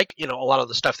that I like, a lot of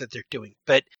the stuff that they're doing.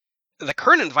 But the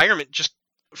current environment just,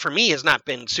 for me, has not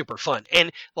been super fun. And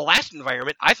the last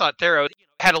environment, I thought Theros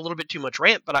had a little bit too much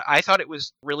ramp, but I thought it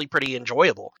was really pretty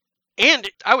enjoyable. And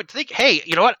I would think, hey,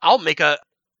 you know what? I'll make a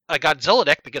Godzilla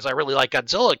deck because I really like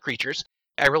Godzilla creatures.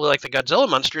 I really like the Godzilla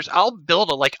monsters. I'll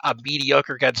build a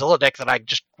mediocre Godzilla deck that I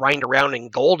just grind around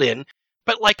and gold in.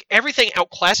 But like everything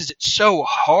outclasses it so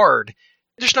hard.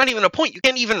 There's not even a point. You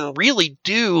can't even really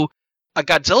do a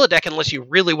Godzilla deck unless you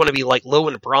really want to be like low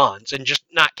in bronze and just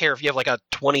not care if you have like a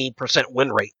 20%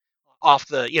 win rate off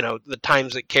the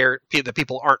times that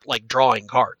people aren't like drawing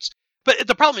cards. But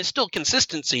the problem is still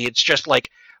consistency. It's just like,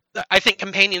 I think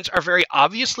companions are very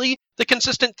obviously the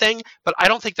consistent thing, but I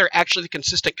don't think they're actually the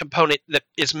consistent component that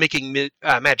is making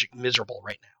Magic miserable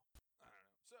right now.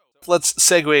 Let's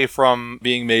segue from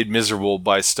being made miserable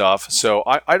by stuff. So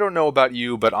I don't know about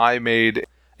you, but I made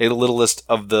a little list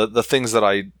of the things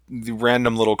that the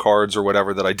random little cards or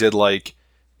whatever that I did like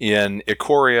in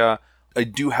Ikoria. I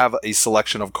do have a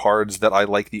selection of cards that I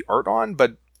like the art on,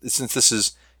 but since this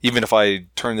is, even if I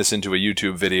turn this into a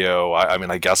YouTube video,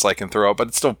 I guess I can throw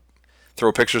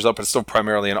pictures up, but it's still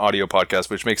primarily an audio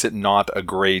podcast, which makes it not a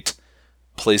great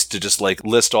place to just like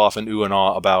list off and ooh and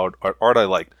ah about art I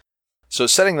liked. So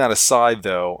setting that aside,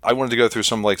 though, I wanted to go through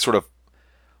some like sort of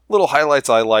little highlights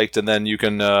I liked, and then you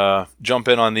can jump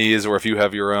in on these, or if you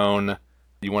have your own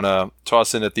you want to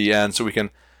toss in at the end, so we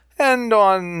can end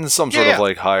on some sort of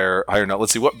like higher note.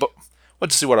 Let's see what do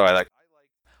I like.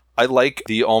 I like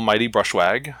the Almighty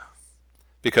Brushwagg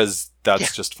because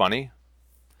that's just funny.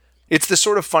 It's the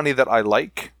sort of funny that I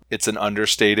like. It's an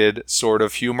understated sort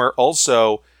of humor.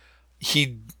 Also,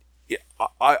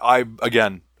 I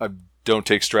don't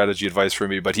take strategy advice from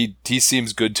me, but he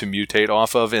seems good to mutate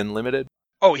off of in Limited.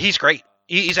 Oh, he's great.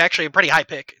 He's actually a pretty high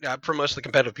pick for most of the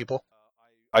competitive people.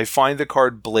 I find the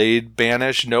card Blade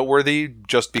Banish noteworthy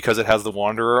just because it has the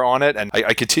Wanderer on it, and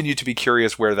I continue to be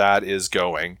curious where that is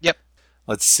going. Yep.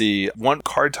 Let's see. One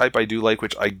card type I do like,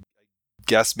 which I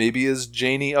guess maybe is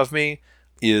Janey of me,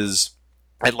 is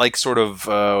I like sort of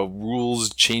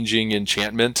rules-changing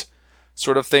enchantment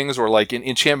sort of things, or like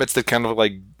enchantments that kind of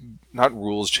like, not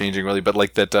rules-changing really, but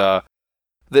like that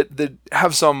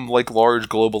have some like large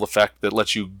global effect that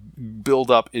lets you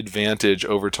build up advantage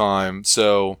over time.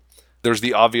 So there's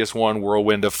the obvious one,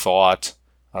 Whirlwind of Thought.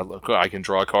 I can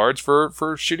draw cards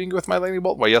for shooting with my lightning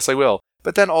bolt. Well, yes, I will.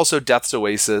 But then also Death's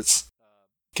Oasis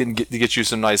can get you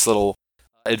some nice little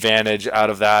advantage out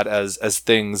of that as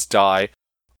things die.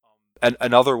 And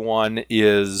another one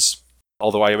is,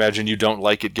 although I imagine you don't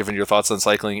like it given your thoughts on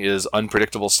cycling, is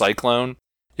Unpredictable Cyclone.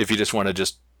 If you just want to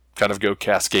just kind of go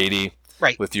cascadey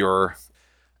Right. with your...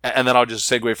 And then I'll just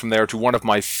segue from there to one of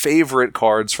my favorite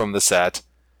cards from the set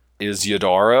is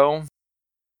Yodaro.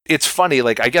 It's funny,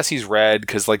 like, I guess he's red,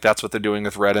 because, like, that's what they're doing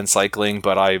with red and cycling,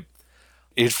 but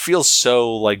it feels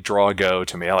so, like, draw go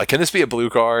to me. I'm like, can this be a blue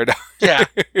card? Yeah.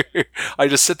 I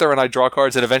just sit there and I draw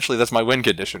cards, and eventually that's my win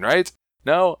condition, right?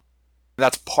 No?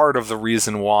 That's part of the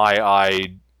reason why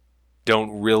I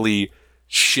don't really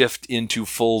shift into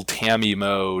full Tammy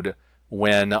mode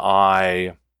when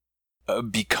I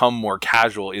become more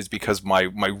casual, is because my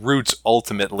roots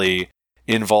ultimately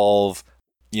involve,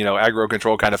 aggro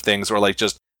control kind of things, or like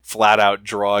just flat out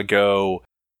draw go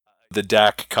the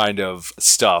deck kind of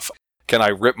stuff. Can I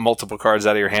rip multiple cards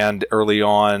out of your hand early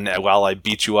on while I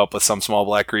beat you up with some small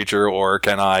black creature, or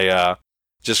can I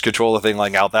just control the thing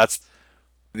like out? That's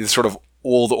the sort of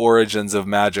old origins of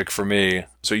Magic for me.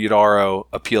 So Yodaro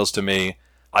appeals to me.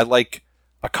 I like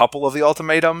a couple of the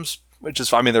ultimatums, which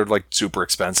is, I mean, they're like super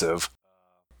expensive,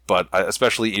 but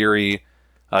especially Eerie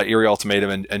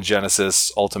Ultimatum and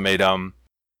Genesis Ultimatum.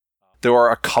 There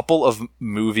are a couple of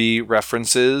movie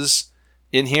references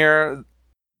in here.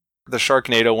 The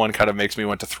Sharknado one kind of makes me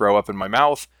want to throw up in my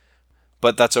mouth,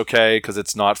 but that's okay because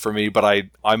it's not for me. But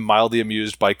I'm mildly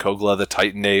amused by Kogla the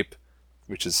Titan Ape,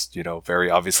 which is,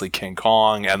 very obviously King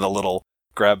Kong, and the little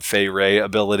grab Fey Ray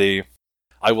ability.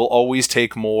 I will always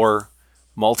take more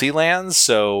multi-lands,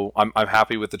 so I'm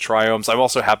happy with the Triomes. I'm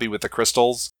also happy with the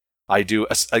crystals. I do,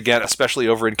 again, especially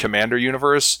over in Commander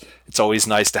Universe, it's always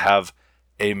nice to have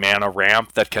a mana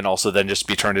ramp that can also then just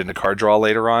be turned into card draw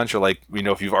later on. So, like,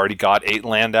 if you've already got 8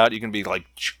 land out, you can be like,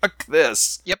 chuck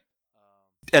this. Yep.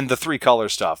 And the 3-color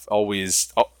stuff,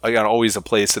 always a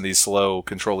place in these slow,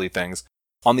 control-y things.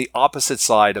 On the opposite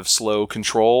side of slow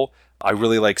control, I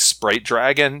really like Sprite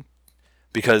Dragon,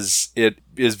 because it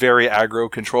is very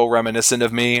aggro control reminiscent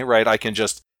of me, right? I can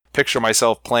just picture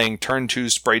myself playing turn 2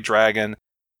 Sprite Dragon,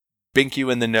 bink you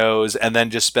in the nose, and then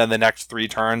just spend the next 3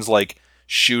 turns like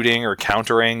shooting or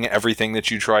countering everything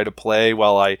that you try to play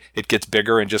while it gets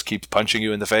bigger and just keeps punching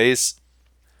you in the face.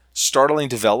 Startling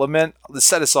Development,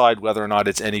 set aside whether or not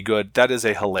it's any good, that is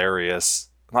a hilarious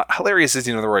isn't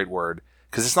even the right word,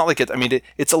 because it's not like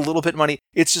it's a little bit money.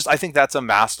 It's just, I think that's a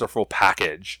masterful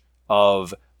package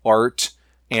of art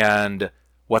and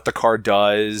what the card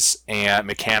does and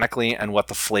mechanically and what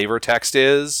the flavor text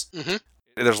is. Mm-hmm.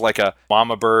 There's like a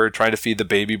mama bird trying to feed the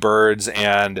baby birds,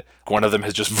 and one of them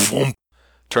has just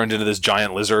turned into this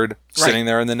giant lizard sitting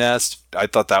there in the nest. I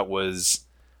thought that was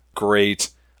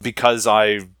great. Because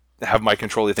I have my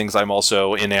control-y things, I'm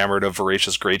also enamored of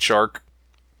Voracious Great Shark,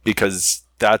 because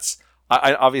that's...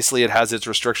 obviously it has its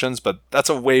restrictions, but that's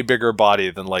a way bigger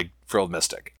body than like Frilled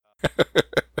Mystic.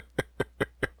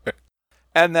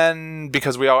 And then,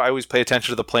 because I always pay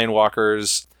attention to the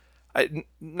Planewalkers,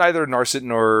 neither Narset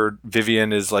nor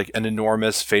Vivien is like an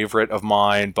enormous favorite of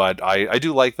mine, but I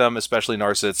do like them, especially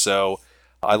Narset, so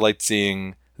I liked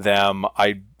seeing them.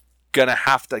 I'm gonna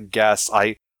have to guess,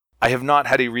 I have not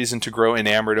had a reason to grow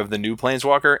enamored of the new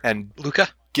Planeswalker, and Luca?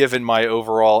 Given my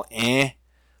overall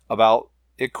about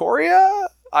Ikoria,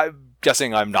 I'm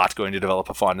guessing I'm not going to develop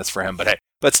a fondness for him, but hey.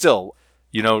 But still,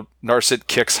 Narset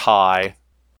kicks high,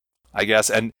 I guess,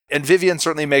 and Vivien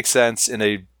certainly makes sense in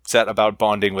a set about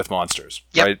bonding with monsters,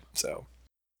 right? So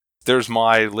there's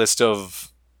my list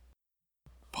of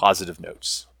positive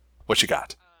notes. What you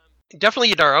got?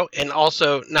 Definitely Yodaro, and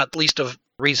also, not least of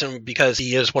reason, because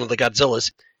he is one of the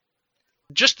Godzillas.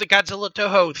 Just the Godzilla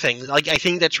Toho thing, like, I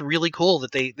think that's really cool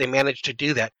that they managed to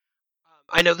do that.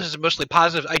 I know this is mostly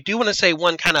positive. I do want to say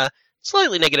one kind of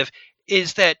slightly negative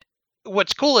is that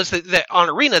what's cool is that on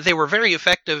Arena, they were very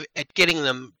effective at getting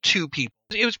them to people.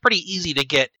 It was pretty easy to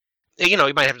get, you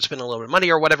might have to spend a little bit of money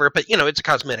or whatever, but, it's a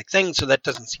cosmetic thing, so that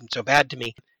doesn't seem so bad to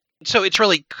me. So it's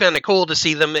really kind of cool to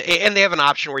see them, and they have an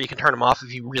option where you can turn them off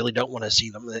if you really don't want to see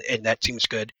them, and that seems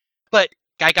good. But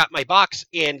I got my box,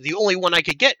 and the only one I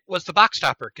could get was the box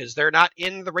topper, because they're not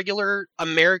in the regular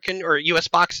American or U.S.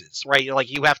 boxes, right?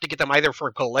 Like, you have to get them either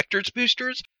for collector's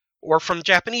boosters or from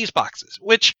Japanese boxes,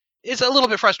 which is a little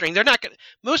bit frustrating.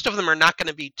 Most of them are not going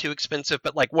to be too expensive,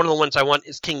 but like one of the ones I want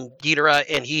is King Ghidorah,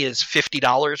 and he is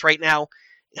 $50 right now.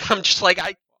 I'm just like,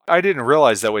 I didn't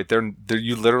realize that. Wait,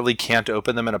 you literally can't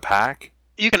open them in a pack?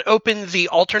 You can open the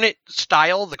alternate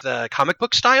style, the comic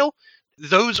book style.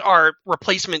 Those are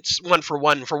replacements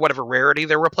 1-for-1 for whatever rarity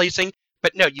they're replacing.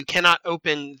 But no, you cannot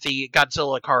open the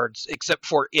Godzilla cards except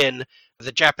for in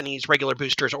the Japanese regular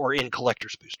boosters or in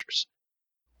collector's boosters.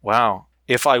 Wow.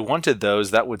 If I wanted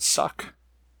those, that would suck.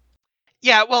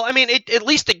 Yeah, well, I mean, at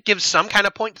least it gives some kind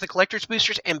of point to the collector's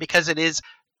boosters, and because it is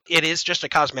just a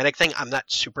cosmetic thing, I'm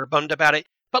not super bummed about it.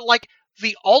 But like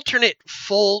the alternate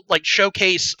full like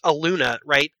showcase Aluna,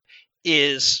 right,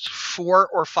 is $4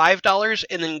 or $5,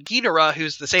 and then Ghidorah,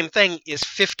 who's the same thing, is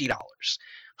 $50.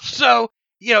 So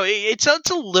it's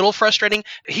a little frustrating.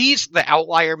 He's the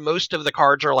outlier. Most of the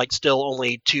cards are like still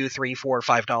only $2, $3, $4,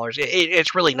 $5.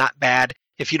 It's really not bad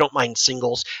if you don't mind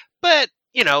singles, but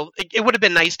it would have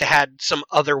been nice to had some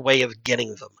other way of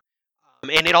getting them.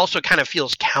 And it also kind of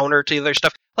feels counter to the other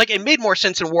stuff. Like, it made more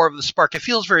sense in War of the Spark. It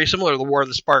feels very similar to the War of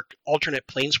the Spark alternate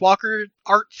Planeswalker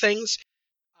art things.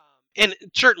 And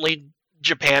certainly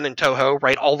Japan and Toho,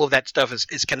 right? All of that stuff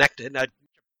is connected.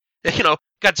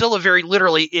 Godzilla very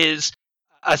literally is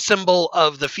a symbol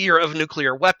of the fear of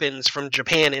nuclear weapons from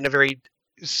Japan in a very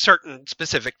certain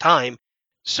specific time.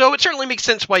 So it certainly makes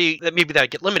sense why that maybe that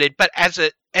would get limited. But as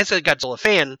a Godzilla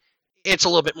fan, it's a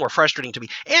little bit more frustrating to me.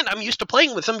 And I'm used to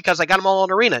playing with them because I got them all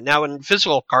in Arena. Now in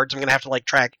physical cards, I'm going to have to like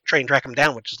try and track them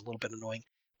down, which is a little bit annoying.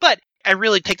 But I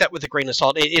really take that with a grain of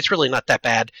salt. It's really not that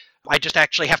bad. I just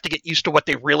actually have to get used to what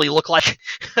they really look like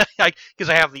because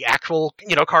I have the actual,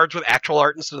 cards with actual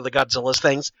art instead of the Godzilla's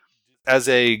things. As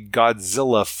a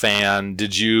Godzilla fan,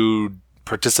 did you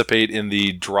participate in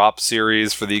the drop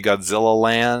series for the Godzilla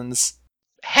lands?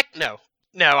 Heck no.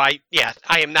 No, I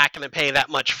am not going to pay that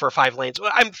much for 5 lands.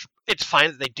 It's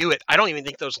fine that they do it. I don't even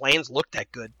think those lands look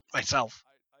that good myself.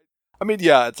 I mean,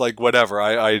 yeah, it's like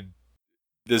whatever.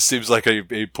 This seems like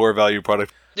a poor value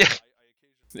product. Yeah.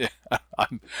 Yeah,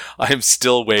 I'm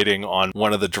still waiting on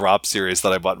one of the drop series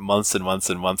that I bought months and months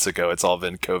and months ago. It's all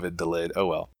been COVID delayed. Oh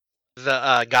well.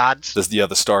 The gods. The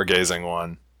stargazing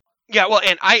one. Yeah, well,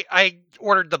 and I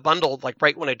ordered the bundle like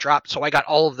right when it dropped, so I got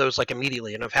all of those like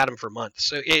immediately, and I've had them for months.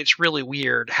 So it's really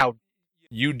weird how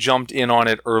you jumped in on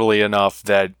it early enough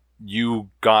that you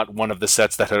got one of the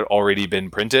sets that had already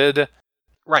been printed.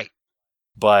 Right.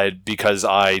 But because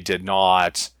I did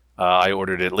not, I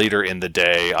ordered it later in the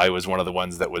day. I was one of the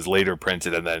ones that was later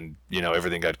printed, and then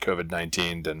everything got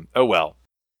COVID-19, and oh well.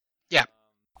 Yeah.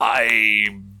 I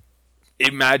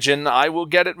imagine I will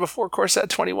get it before Core Set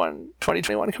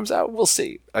 2021 comes out. We'll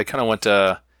see. I kind of want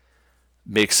to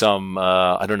make some,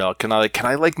 I don't know, can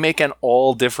I make an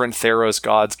all different Theros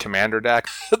Gods commander deck?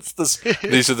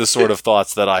 These are the sort of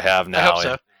thoughts that I have now. I hope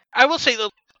so. I will say,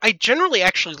 though, I generally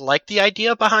actually like the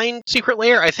idea behind Secret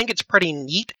Lair. I think it's pretty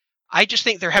neat. I just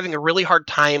think they're having a really hard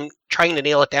time trying to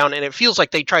nail it down, and it feels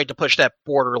like they tried to push that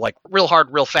border like real hard,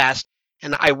 real fast,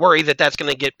 and I worry that that's going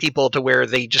to get people to where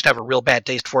they just have a real bad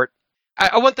taste for it.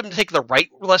 I want them to take the right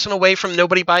lesson away from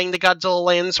nobody buying the Godzilla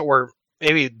lands, or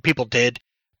maybe people did,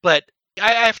 but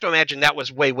I have to imagine that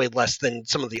was way, way less than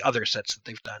some of the other sets that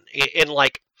they've done. And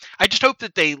I just hope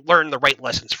that they learn the right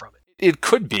lessons from it. It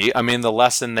could be. I mean, the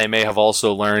lesson they may have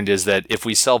also learned is that if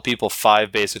we sell people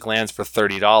 5 basic lands for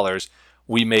 $30,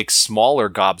 we make smaller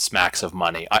gobsmacks of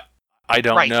money. I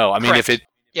don't know. I mean, correct.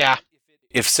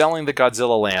 if selling the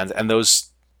Godzilla lands and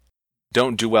those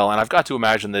don't do well, and I've got to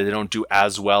imagine that they don't do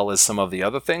as well as some of the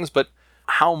other things, but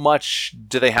how much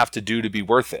do they have to do to be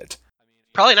worth it?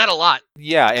 Probably not a lot.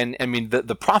 Yeah, and I mean,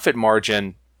 the profit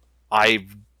margin, I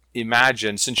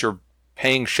imagine, since you're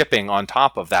paying shipping on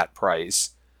top of that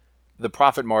price, the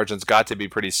profit margin's got to be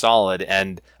pretty solid.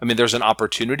 And I mean, there's an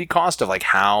opportunity cost of like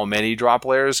how many drop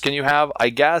layers can you have, I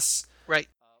guess. Right.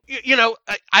 I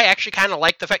actually kind of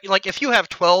like the fact, like, if you have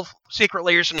 12 secret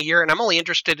layers in a year and I'm only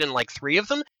interested in like 3 of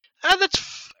them,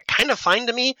 that's kind of fine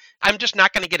to me. I'm just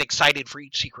not going to get excited for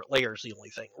each secret layer is the only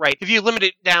thing, right? If you limit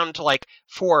it down to like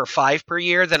 4 or 5 per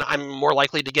year, then I'm more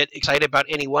likely to get excited about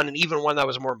any one, and even one that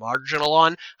was more marginal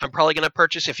on, I'm probably going to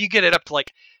purchase. If you get it up to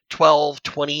like 12,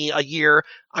 20 a year,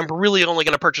 I'm really only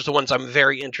going to purchase the ones I'm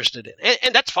very interested in.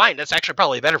 And that's fine. That's actually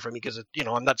probably better for me because,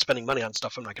 I'm not spending money on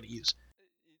stuff I'm not going to use.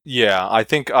 Yeah, I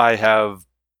think I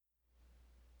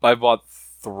bought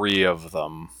 3 of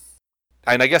them.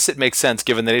 And I guess it makes sense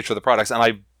given the nature of the products. And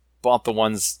I bought the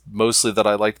ones mostly that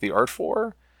I liked the art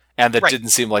for, and that didn't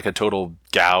seem like a total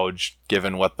gouge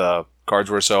given what the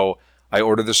cards were. So I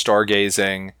ordered the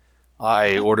Stargazing,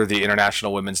 I ordered the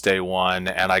International Women's Day one,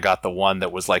 and I got the one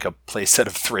that was like a playset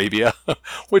of Thrabia,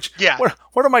 which,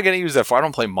 what am I going to use that for? I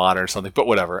don't play Modern or something, but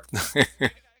whatever.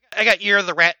 I got Year of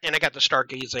the Rat, and I got the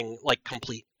Stargazing, like,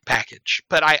 complete package,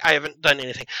 but I haven't done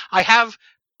anything. I have,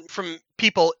 from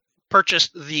people,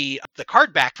 purchased the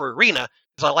card back for Arena,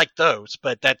 because I like those,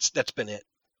 but that's been it.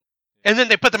 And then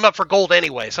they put them up for gold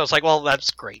anyway, so I was like, well,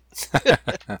 that's great.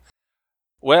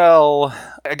 Well,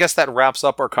 I guess that wraps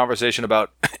up our conversation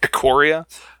about Ikoria.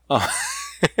 Well,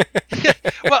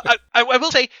 I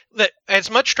will say that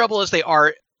as much trouble as they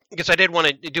are, because I did want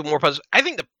to do more puzzles, I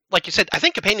think, like you said, I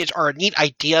think companions are a neat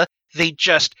idea. They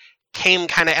just came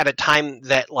kind of at a time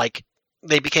that, like,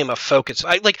 they became a focus.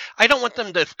 I don't want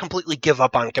them to completely give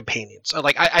up on companions.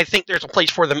 I think there's a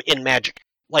place for them in Magic.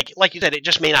 Like you said, it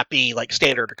just may not be like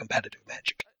standard or competitive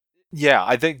Magic. Yeah,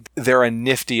 I think they're a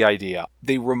nifty idea.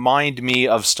 They remind me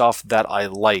of stuff that I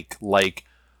like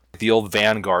the old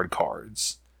Vanguard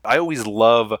cards. I always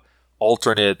love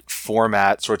alternate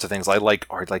format sorts of things. I like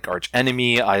Arch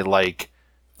Enemy. I liked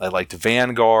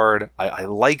Vanguard. I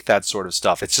like that sort of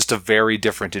stuff. It's just a very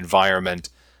different environment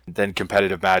than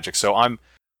competitive Magic. So I'm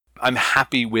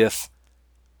happy with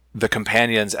the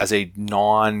companions as a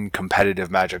non-competitive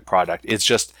Magic product. It's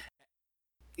just,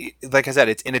 like I said,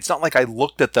 it's not like I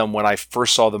looked at them when I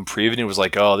first saw them previewed and was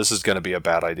like, oh, this is going to be a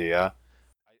bad idea.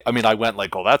 I mean, I went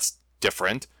like, oh, that's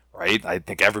different, right? I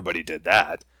think everybody did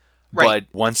that. Right. But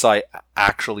once I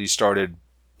actually started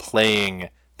playing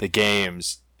the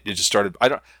games, it just started.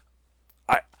 I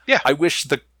wish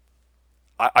the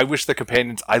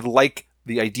companions. I like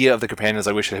the idea of the companions.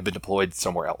 I wish it had been deployed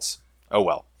somewhere else. Oh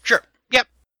well. Sure. Yep.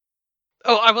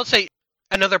 Oh, I will say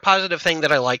another positive thing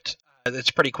that I liked.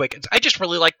 That's pretty quick. I just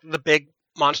really like the big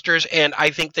monsters, and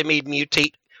I think they made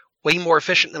Mutate way more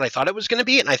efficient than I thought it was going to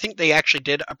be, and I think they actually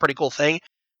did a pretty cool thing.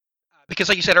 Because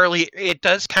like you said earlier, it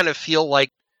does kind of feel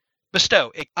like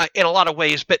Bestow in a lot of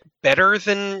ways, but better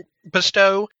than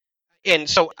Bestow. And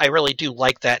so I really do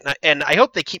like that. And I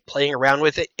hope they keep playing around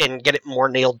with it and get it more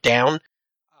nailed down.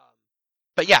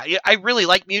 But yeah, I really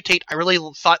like Mutate. I really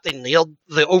thought they nailed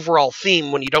the overall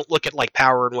theme when you don't look at like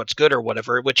power and what's good or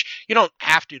whatever, which you don't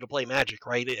have to play Magic,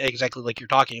 right? Exactly like you're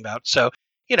talking about. So,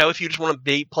 if you just want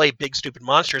to play big, stupid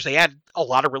monsters, they add a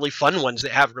lot of really fun ones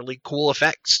that have really cool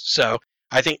effects. So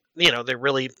I think, they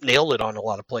really nailed it on a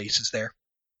lot of places there.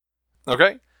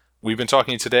 Okay. We've been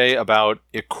talking today about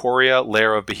Ikoria,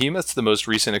 Lair of Behemoths, the most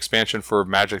recent expansion for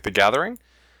Magic the Gathering.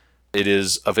 It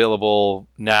is available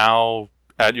now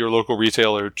at your local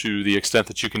retailer to the extent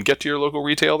that you can get to your local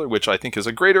retailer, which I think is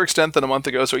a greater extent than a month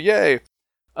ago, so yay!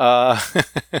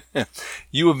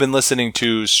 You have been listening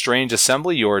to Strange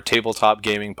Assembly, your tabletop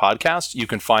gaming podcast. You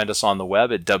can find us on the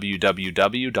web at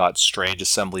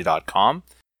www.strangeassembly.com.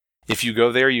 If you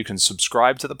go there, you can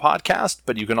subscribe to the podcast,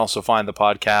 but you can also find the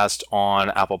podcast on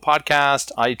Apple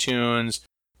Podcasts, iTunes,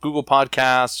 Google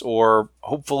Podcasts, or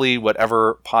hopefully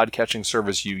whatever podcatching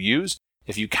service you use.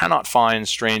 If you cannot find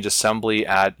Strange Assembly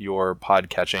at your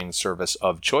podcatching service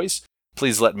of choice,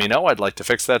 please let me know. I'd like to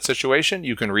fix that situation.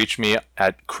 You can reach me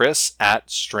at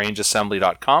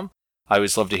chris@strangeassembly.com. I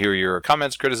always love to hear your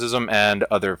comments, criticism, and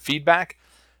other feedback.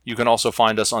 You can also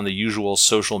find us on the usual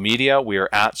social media. We are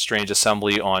at Strange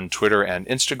Assembly on Twitter and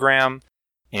Instagram,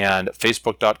 and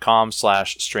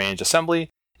facebook.com/Strange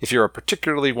Assembly. If you're a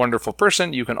particularly wonderful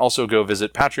person, you can also go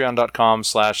visit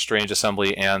patreon.com/Strange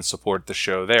Assembly and support the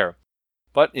show there.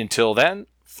 But until then,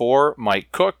 for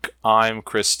Mike Cook, I'm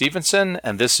Chris Stevenson,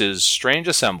 and this is Strange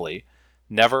Assembly.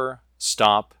 Never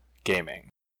stop gaming.